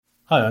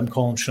Hi, I'm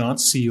Colin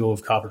Schantz, CEO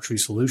of Copper Tree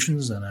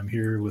Solutions, and I'm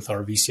here with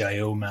our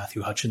VCIO,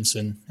 Matthew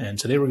Hutchinson. And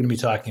today we're going to be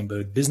talking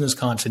about business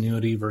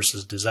continuity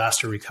versus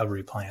disaster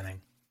recovery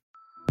planning.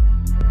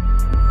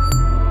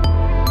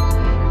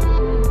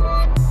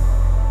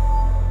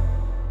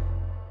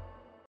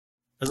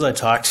 As I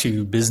talk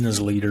to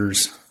business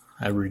leaders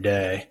every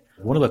day,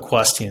 one of the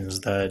questions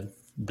that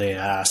they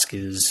ask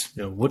is,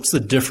 what's the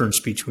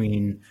difference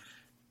between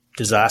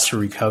disaster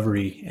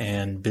recovery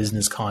and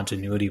business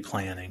continuity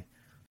planning?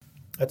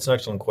 That's an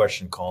excellent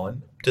question,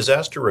 Colin.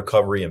 Disaster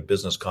recovery and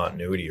business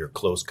continuity are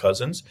close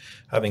cousins.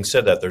 Having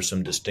said that, there's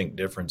some distinct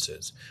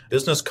differences.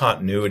 Business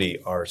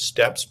continuity are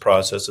steps,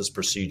 processes,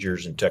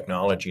 procedures, and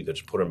technology that's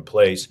put in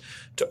place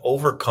to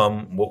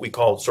overcome what we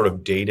call sort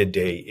of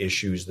day-to-day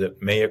issues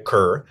that may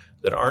occur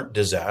that aren't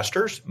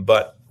disasters,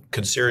 but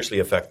could seriously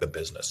affect the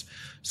business.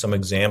 Some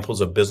examples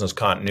of business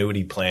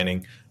continuity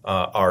planning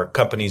are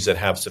companies that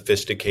have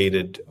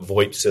sophisticated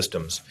VoIP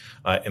systems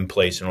in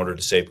place in order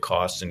to save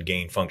costs and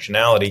gain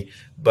functionality,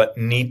 but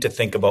need to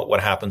think about what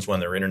happens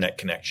when their internet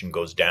connection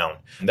goes down.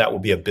 And that will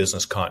be a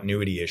business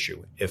continuity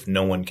issue. If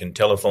no one can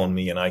telephone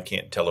me and I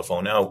can't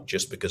telephone out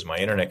just because my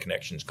internet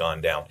connection's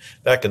gone down,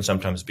 that can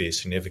sometimes be a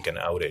significant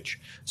outage.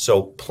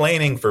 So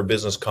planning for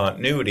business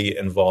continuity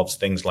involves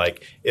things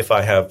like, if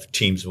I have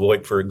Teams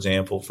VoIP, for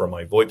example, for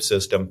my VoIP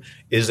system,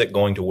 is it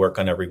going to work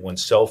on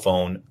everyone's cell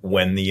phone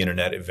when the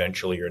internet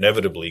eventually or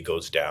inevitably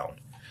goes down?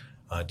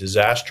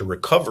 Disaster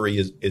recovery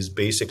is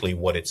basically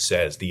what it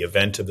says. The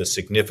event of a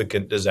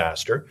significant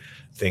disaster,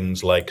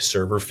 things like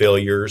server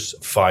failures,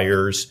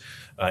 fires,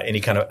 any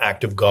kind of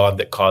act of God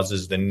that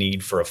causes the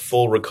need for a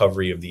full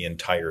recovery of the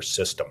entire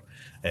system.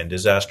 And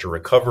disaster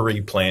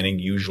recovery planning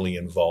usually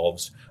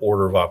involves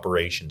order of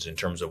operations in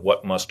terms of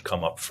what must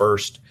come up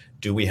first.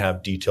 Do we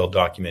have detailed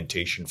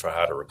documentation for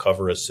how to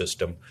recover a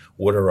system?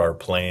 What are our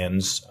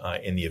plans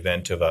in the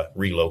event of a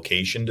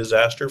relocation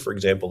disaster? For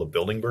example, the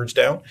building burns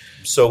down.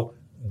 So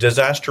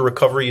disaster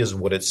recovery is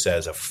what it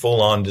says, a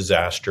full-on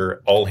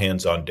disaster, all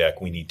hands on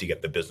deck. We need to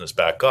get the business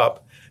back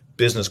up.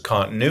 Business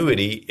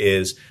continuity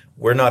is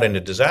we're not in a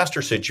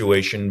disaster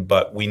situation,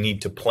 but we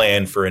need to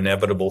plan for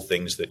inevitable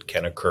things that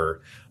can occur,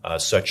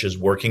 such as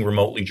working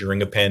remotely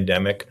during a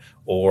pandemic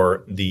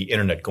or the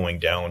internet going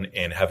down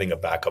and having a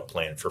backup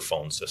plan for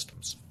phone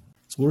systems.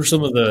 So what are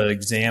some of the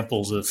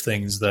examples of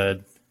things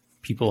that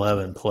people have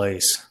in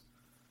place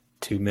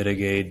to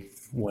mitigate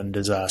when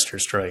disaster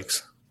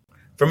strikes?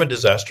 From a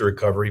disaster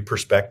recovery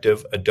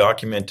perspective, a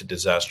documented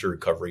disaster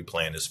recovery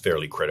plan is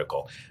fairly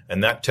critical.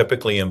 And that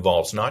typically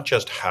involves not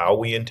just how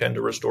we intend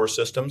to restore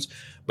systems,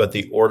 but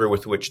the order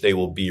with which they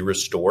will be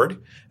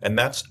restored. And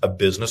that's a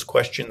business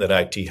question that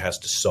IT has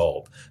to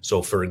solve.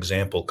 So, for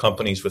example,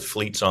 companies with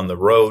fleets on the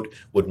road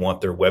would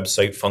want their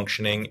website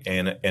functioning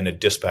and a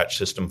dispatch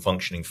system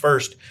functioning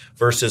first,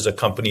 versus a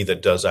company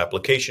that does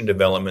application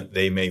development.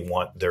 They may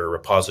want their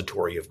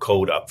repository of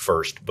code up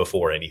first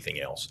before anything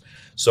else.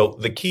 So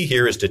the key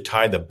here is to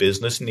tie the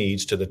business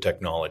needs to the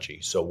technology.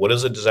 So what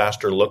does a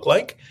disaster look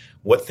like?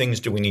 What things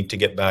do we need to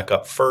get back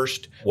up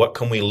first? What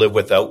can we live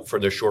without for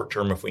the short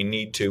term if we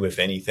need to, if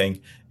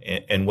anything?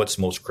 And what's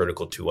most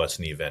critical to us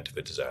in the event of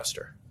a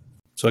disaster?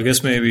 So I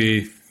guess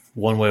maybe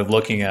one way of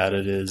looking at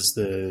it is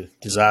the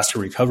disaster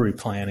recovery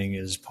planning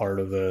is part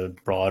of a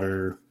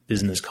broader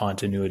business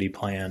continuity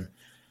plan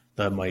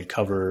that might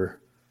cover,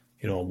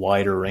 a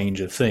wider range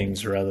of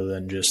things rather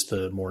than just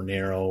the more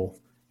narrow,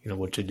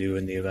 what to do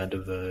in the event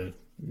of a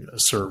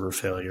server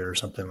failure or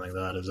something like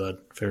that. Is that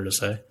fair to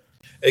say?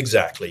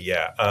 Exactly,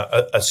 yeah.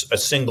 A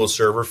single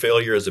server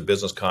failure is a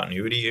business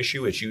continuity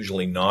issue. It's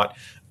usually not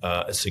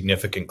a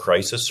significant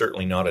crisis,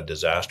 certainly not a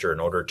disaster in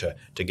order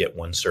to get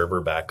one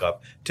server back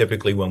up.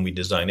 Typically, when we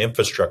design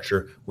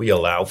infrastructure, we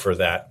allow for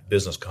that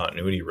business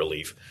continuity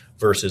relief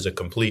versus a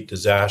complete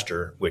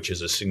disaster, which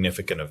is a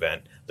significant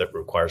event that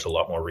requires a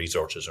lot more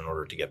resources in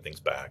order to get things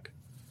back.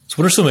 So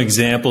what are some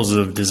examples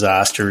of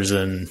disasters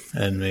and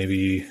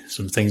maybe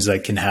some things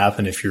that can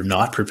happen if you're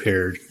not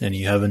prepared and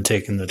you haven't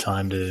taken the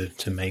time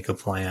to make a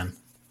plan?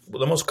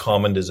 Well, the most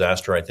common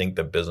disaster I think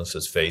that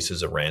businesses face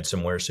is a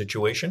ransomware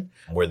situation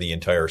where the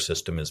entire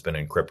system has been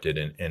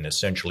encrypted and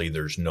essentially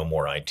there's no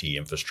more IT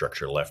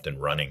infrastructure left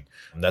and running.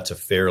 And that's a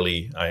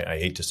fairly, I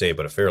hate to say it,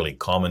 but a fairly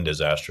common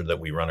disaster that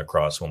we run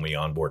across when we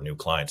onboard new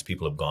clients.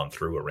 People have gone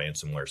through a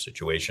ransomware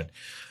situation.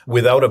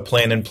 Without a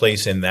plan in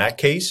place in that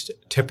case,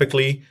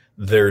 typically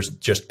there's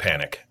just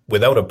panic.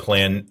 Without a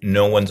plan,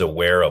 no one's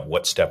aware of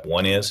what step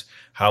one is,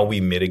 how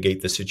we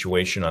mitigate the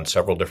situation on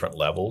several different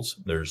levels.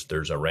 There's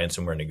a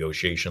ransomware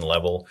negotiation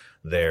level.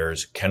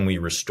 There's can we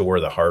restore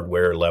the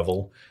hardware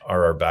level?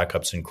 Are our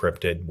backups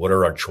encrypted? What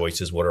are our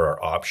choices? What are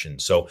our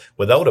options? So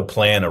without a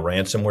plan, a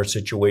ransomware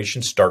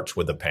situation starts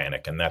with a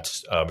panic, and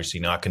that's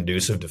obviously not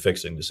conducive to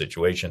fixing the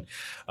situation.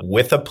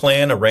 With a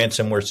plan, a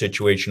ransomware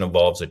situation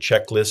involves a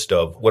checklist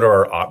of what are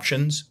our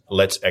options?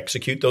 Let's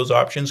execute those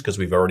options because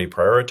we've already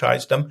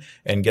prioritized them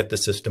and get the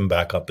system system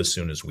back up as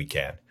soon as we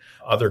can.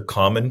 Other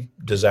common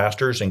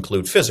disasters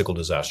include physical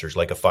disasters,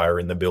 like a fire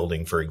in the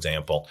building, for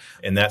example.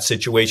 In that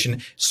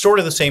situation, sort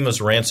of the same as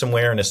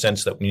ransomware in a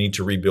sense that we need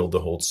to rebuild the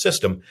whole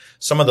system.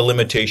 Some of the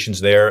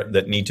limitations there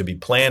that need to be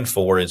planned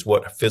for is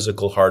what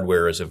physical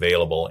hardware is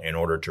available in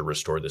order to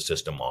restore the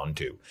system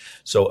onto.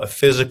 So a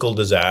physical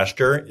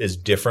disaster is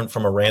different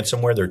from a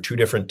ransomware. There are two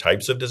different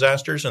types of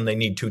disasters, and they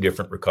need two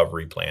different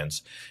recovery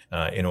plans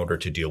in order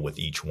to deal with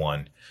each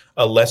one.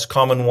 A less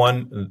common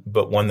one,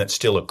 but one that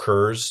still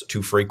occurs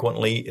too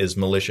frequently, is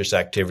malicious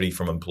activity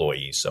from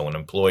employees. So an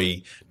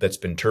employee that's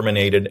been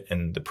terminated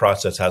and the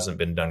process hasn't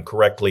been done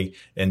correctly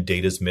and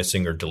data is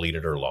missing or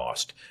deleted or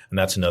lost. And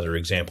that's another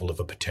example of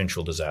a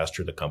potential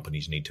disaster that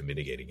companies need to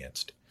mitigate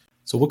against.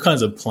 So what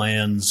kinds of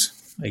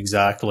plans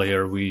exactly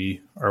are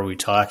we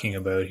talking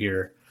about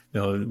here?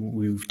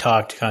 We've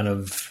talked kind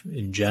of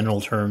in general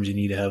terms, you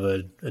need to have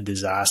a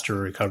disaster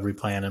recovery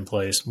plan in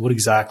place. What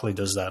exactly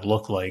does that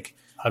look like?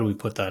 How do we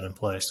put that in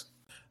place?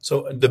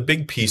 So the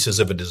big pieces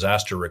of a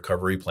disaster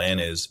recovery plan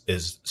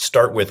is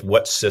start with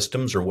what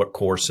systems or what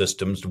core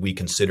systems do we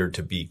consider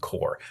to be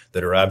core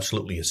that are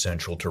absolutely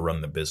essential to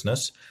run the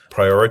business.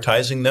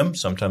 Prioritizing them.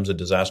 Sometimes a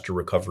disaster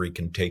recovery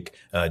can take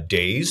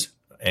days.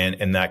 And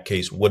in that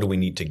case, what do we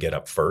need to get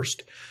up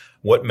first?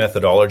 What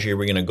methodology are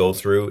we going to go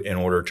through in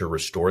order to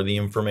restore the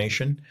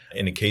information?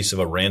 In the case of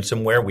a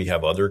ransomware, we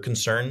have other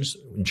concerns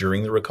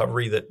during the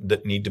recovery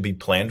that need to be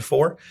planned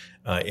for.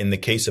 In the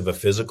case of a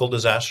physical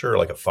disaster,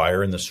 like a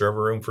fire in the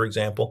server room, for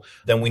example,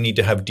 then we need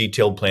to have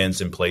detailed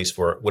plans in place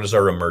for what is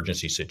our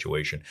emergency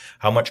situation?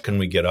 How much can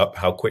we get up?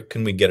 How quick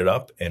can we get it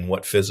up? And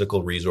what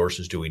physical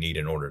resources do we need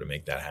in order to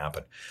make that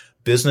happen?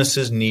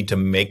 Businesses need to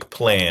make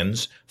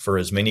plans for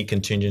as many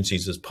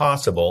contingencies as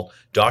possible,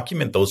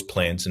 document those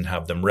plans and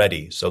have them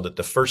ready so that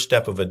the first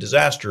step of a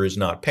disaster is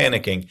not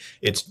panicking.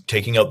 It's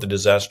taking out the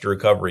disaster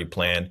recovery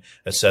plan,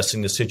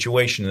 assessing the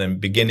situation, and then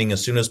beginning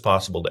as soon as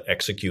possible to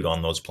execute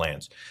on those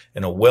plans.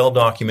 And a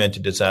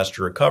well-documented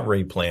disaster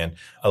recovery plan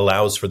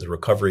allows for the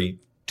recovery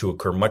to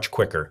occur much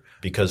quicker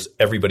because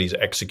everybody's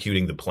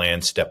executing the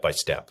plan step by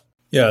step.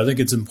 Yeah, I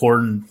think it's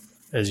important.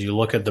 As you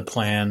look at the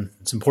plan,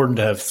 it's important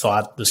to have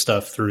thought the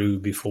stuff through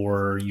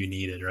before you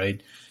need it,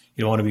 right?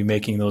 You don't want to be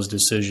making those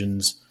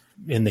decisions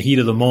in the heat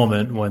of the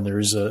moment when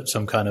there's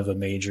some kind of a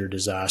major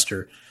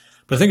disaster.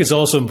 But I think it's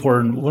also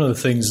important. One of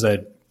the things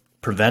that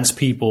prevents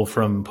people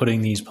from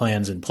putting these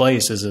plans in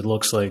place is it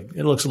looks a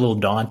little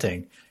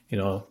daunting.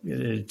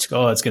 It's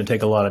going to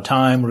take a lot of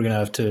time. We're going to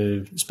have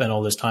to spend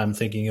all this time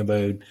thinking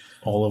about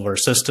all of our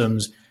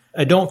systems.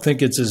 I don't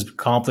think it's as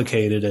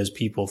complicated as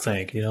people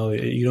think. You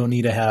don't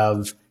need to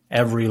have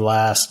every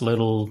last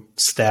little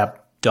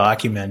step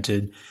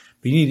documented.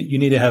 But you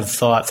need to have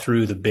thought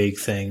through the big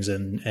things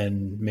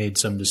and made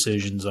some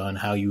decisions on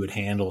how you would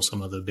handle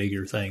some of the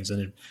bigger things.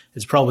 And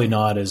it's probably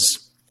not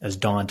as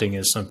daunting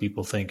as some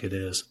people think it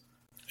is.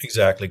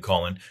 Exactly,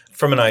 Colin.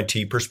 From an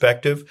IT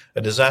perspective,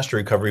 a disaster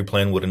recovery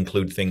plan would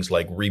include things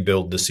like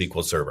rebuild the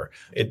SQL Server.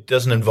 It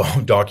doesn't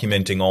involve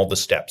documenting all the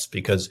steps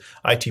because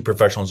IT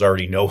professionals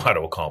already know how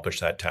to accomplish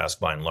that task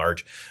by and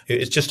large.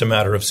 It's just a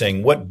matter of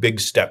saying what big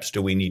steps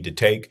do we need to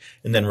take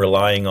and then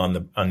relying on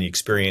the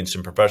experience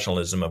and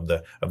professionalism of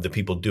the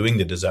people doing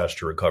the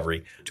disaster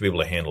recovery to be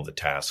able to handle the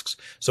tasks.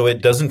 So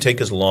it doesn't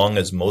take as long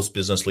as most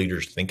business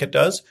leaders think it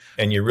does,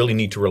 and you really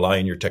need to rely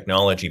on your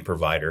technology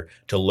provider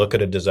to look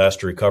at a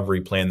disaster recovery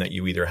plan that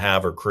you either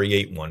have or create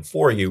one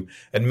for you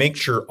and make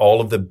sure all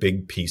of the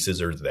big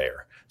pieces are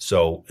there.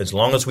 So as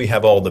long as we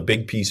have all the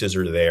big pieces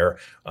are there,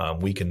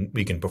 we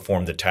can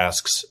perform the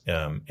tasks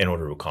in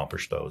order to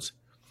accomplish those.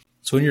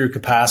 So in your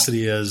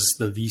capacity as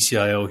the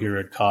VCIO here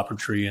at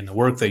Coppertree and the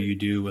work that you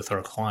do with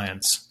our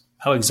clients,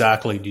 how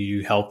exactly do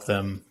you help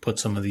them put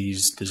some of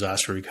these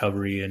disaster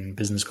recovery and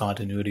business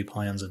continuity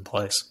plans in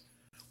place?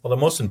 Well, the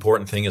most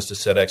important thing is to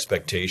set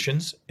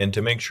expectations and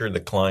to make sure the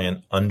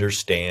client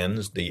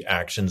understands the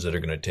actions that are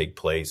going to take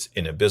place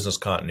in a business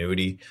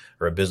continuity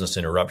or a business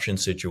interruption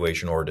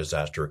situation or a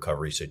disaster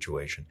recovery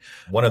situation.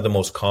 One of the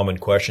most common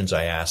questions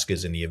I ask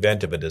is, in the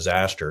event of a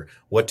disaster,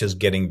 what does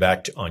getting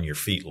back on your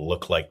feet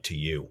look like to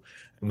you?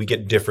 And we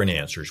get different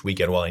answers. We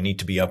get, well, I need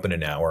to be up in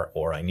an hour,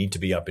 or I need to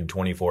be up in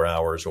 24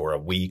 hours, or a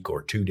week,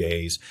 or 2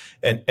 days.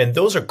 And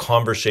those are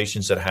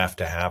conversations that have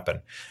to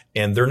happen.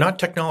 And they're not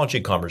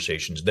technology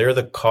conversations. They're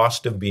the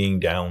cost of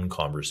being down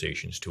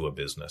conversations to a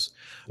business.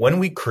 When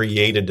we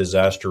create a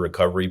disaster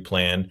recovery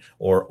plan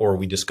or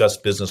we discuss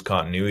business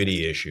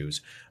continuity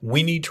issues,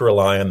 we need to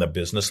rely on the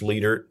business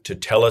leader to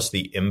tell us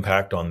the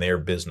impact on their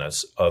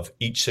business of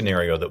each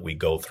scenario that we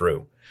go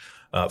through.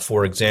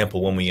 For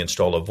example, when we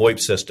install a VoIP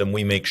system,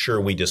 we make sure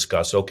we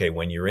discuss, okay,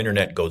 when your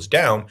internet goes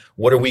down,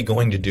 what are we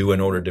going to do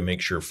in order to make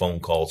sure phone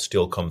calls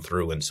still come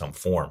through in some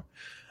form?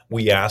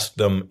 we ask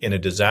them in a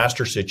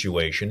disaster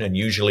situation, and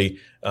usually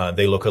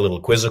they look a little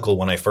quizzical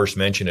when I first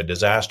mention a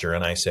disaster,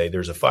 and I say,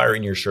 there's a fire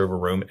in your server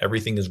room,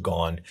 everything is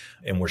gone,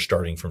 and we're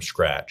starting from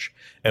scratch.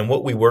 And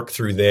what we work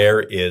through there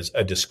is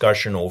a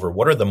discussion over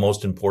what are the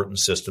most important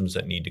systems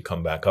that need to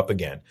come back up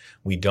again.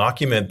 We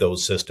document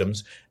those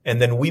systems, and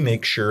then we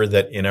make sure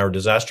that in our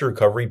disaster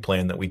recovery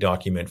plan that we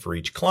document for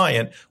each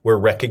client, we're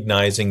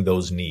recognizing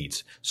those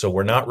needs. So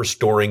we're not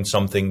restoring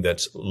something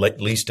that's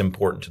least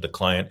important to the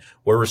client.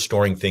 We're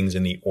restoring things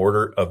in the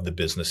order of the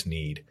business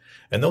need.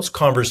 And those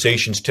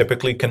conversations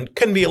typically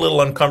can be a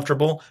little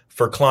uncomfortable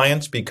for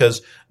clients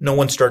because no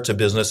one starts a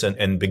business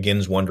and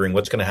begins wondering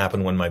what's going to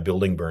happen when my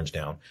building burns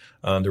down.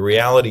 The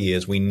reality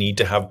is we need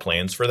to have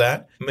plans for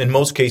that. In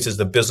most cases,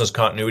 the business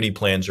continuity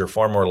plans are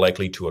far more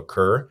likely to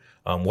occur.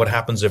 What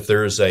happens if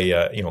there's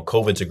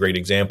COVID's a great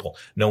example.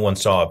 No one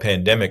saw a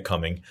pandemic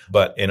coming,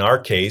 but in our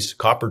case,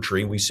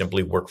 Coppertree, we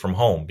simply work from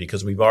home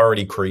because we've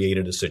already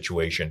created a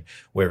situation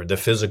where the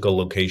physical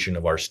location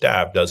of our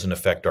staff doesn't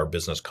affect our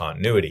business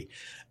continuity.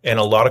 And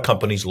a lot of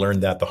companies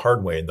learned that the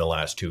hard way in the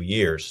last 2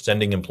 years.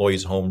 Sending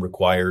employees home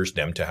requires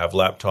them to have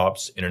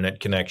laptops, internet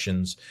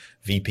connections,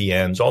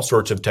 VPNs, all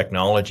sorts of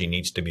technology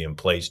needs to be in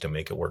place to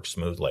make it work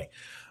smoothly.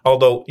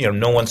 Although,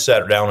 no one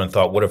sat down and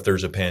thought, what if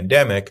there's a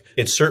pandemic?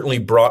 It certainly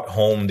brought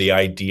home the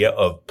idea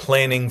of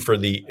planning for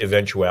the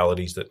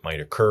eventualities that might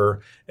occur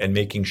and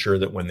making sure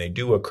that when they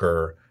do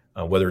occur,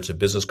 whether it's a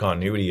business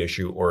continuity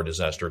issue or a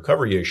disaster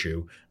recovery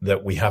issue,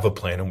 that we have a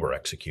plan and we're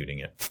executing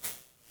it.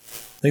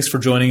 Thanks for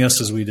joining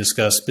us as we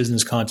discuss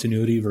business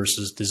continuity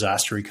versus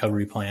disaster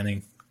recovery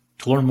planning.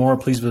 To learn more,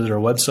 please visit our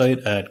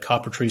website at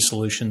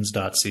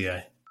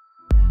coppertreesolutions.ca.